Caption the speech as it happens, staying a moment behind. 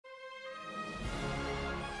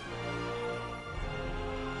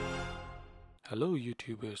Hello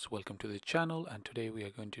YouTubers, welcome to the channel, and today we are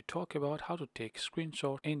going to talk about how to take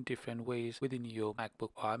screenshots in different ways within your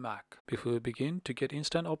MacBook or iMac. Before we begin, to get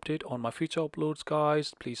instant update on my future uploads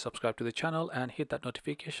guys, please subscribe to the channel and hit that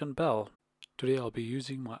notification bell. Today I'll be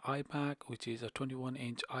using my iMac, which is a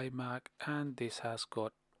 21-inch iMac, and this has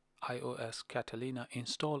got iOS Catalina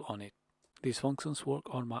installed on it. These functions work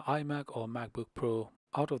on my iMac or MacBook Pro.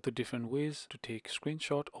 Out of the different ways to take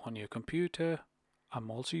screenshot on your computer, I'm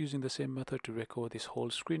also using the same method to record this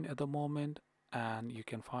whole screen at the moment, and you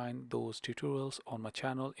can find those tutorials on my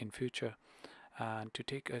channel in future. And to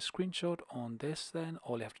take a screenshot on this, then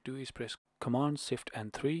all you have to do is press Command Shift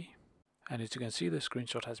and 3, and as you can see, the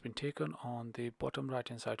screenshot has been taken on the bottom right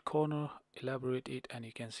hand side corner. Elaborate it and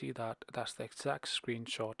you can see that that's the exact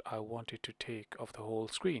screenshot I wanted to take of the whole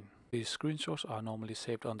screen. These screenshots are normally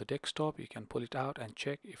saved on the desktop. You can pull it out and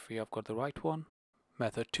check if you have got the right one.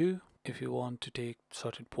 Method 2, if you want to take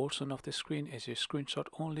certain portion of the screen as your screenshot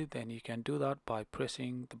only, then you can do that by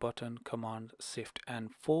pressing the button Command Shift and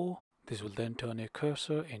 4. This will then turn your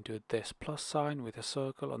cursor into this plus sign with a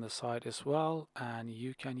circle on the side as well, and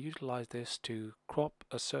you can utilize this to crop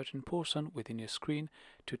a certain portion within your screen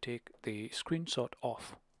to take the screenshot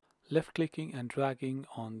off. Left clicking and dragging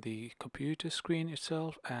on the computer screen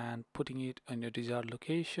itself and putting it in your desired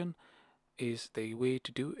location is the way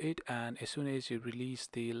to do it, and as soon as you release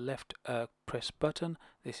the left press button,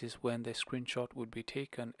 this is when the screenshot would be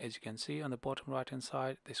taken. As you can see on the bottom right hand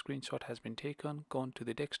side, the screenshot has been taken, gone to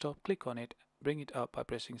the desktop, click on it, bring it up by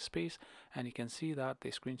pressing space, and you can see that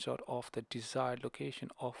the screenshot of the desired location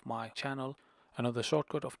of my channel. Another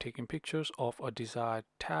shortcut of taking pictures of a desired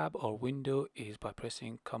tab or window is by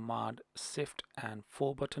pressing Command Shift and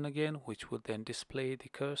 4 button again, which will then display the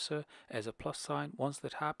cursor as a plus sign. Once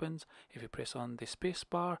that happens, if you press on the space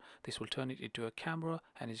bar, this will turn it into a camera,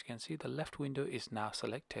 and as you can see, the left window is now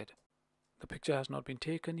selected. The picture has not been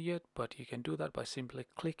taken yet, but you can do that by simply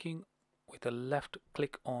clicking with a left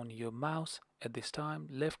click on your mouse. At this time,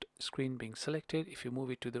 left screen being selected. If you move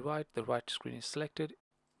it to the right screen is selected.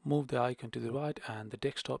 Move the icon to the right and the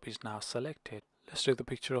desktop is now selected. Let's take the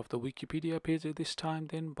picture of the Wikipedia page at this time.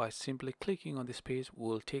 Then by simply clicking on this page,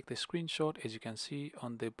 we'll take the screenshot as you can see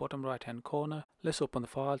on the bottom right hand corner. Let's open the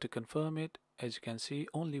file to confirm it. As you can see,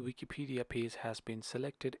 only Wikipedia page has been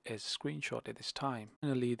selected as screenshot at this time.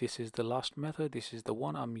 Finally, this is the last method. This is the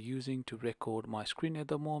one I'm using to record my screen at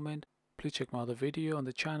the moment. Please check my other video on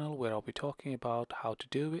the channel where I'll be talking about how to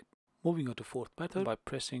do it. Moving on to fourth method by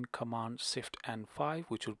pressing Command Shift and 5,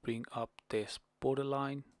 which will bring up this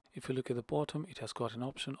borderline. If you look at the bottom, it has got an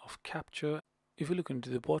option of capture. If you look into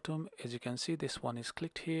the bottom, as you can see, this one is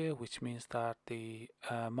clicked here, which means that the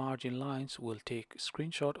margin lines will take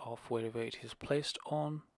screenshot of wherever it is placed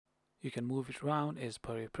on. You can move it around as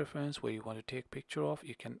per your preference where you want to take picture of.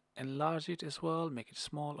 You can enlarge it as well, make it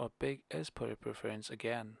small or big as per your preference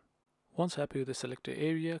again. Once happy with the selected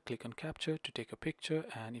area, click on capture to take a picture,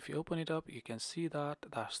 and if you open it up, you can see that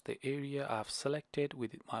that's the area I've selected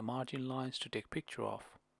with my margin lines to take picture of.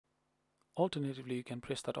 Alternatively, you can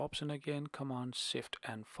press that option again, Command Shift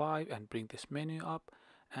and 5, and bring this menu up,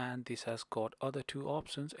 and this has got other two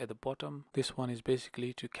options at the bottom. This one is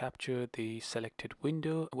basically to capture the selected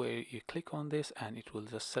window, where you click on this and it will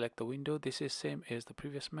just select the window. This is same as the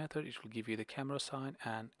previous method. It will give you the camera sign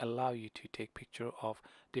and allow you to take picture of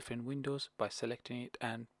different windows by selecting it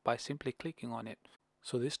and by simply clicking on it.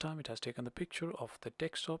 So this time it has taken the picture of the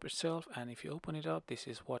desktop itself, and if you open it up, this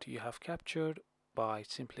is what you have captured by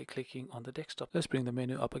simply clicking on the desktop. Let's bring the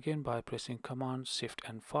menu up again by pressing Command Shift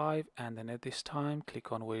and 5, and then at this time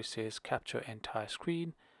click on where it says capture entire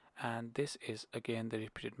screen, and this is again the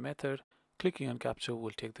repeated method. Clicking on capture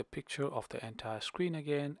will take the picture of the entire screen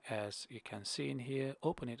again, as you can see in here.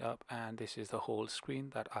 Open it up and this is the whole screen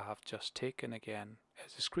that I have just taken again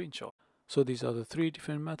as a screenshot. So these are the three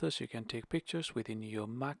different methods you can take pictures within your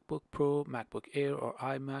MacBook Pro, MacBook Air or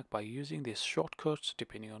iMac by using these shortcuts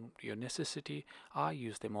depending on your necessity. I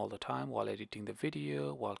use them all the time while editing the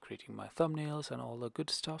video, while creating my thumbnails and all the good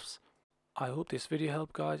stuffs. I hope this video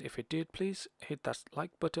helped guys. If it did, please hit that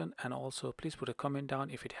like button, and also please put a comment down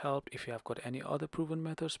if it helped. If you have got any other proven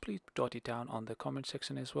methods, please jot it down on the comment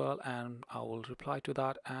section as well, and I will reply to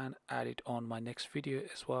that and add it on my next video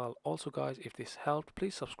as well. Also guys, if this helped,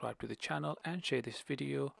 please subscribe to the channel and share this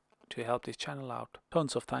video to help this channel out.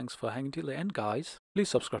 Tons of thanks for hanging till the end guys. Please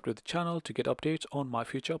subscribe to the channel to get updates on my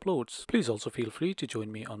future uploads. Please also feel free to join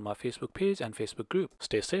me on my Facebook page and Facebook group.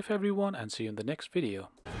 Stay safe everyone, and see you in the next video.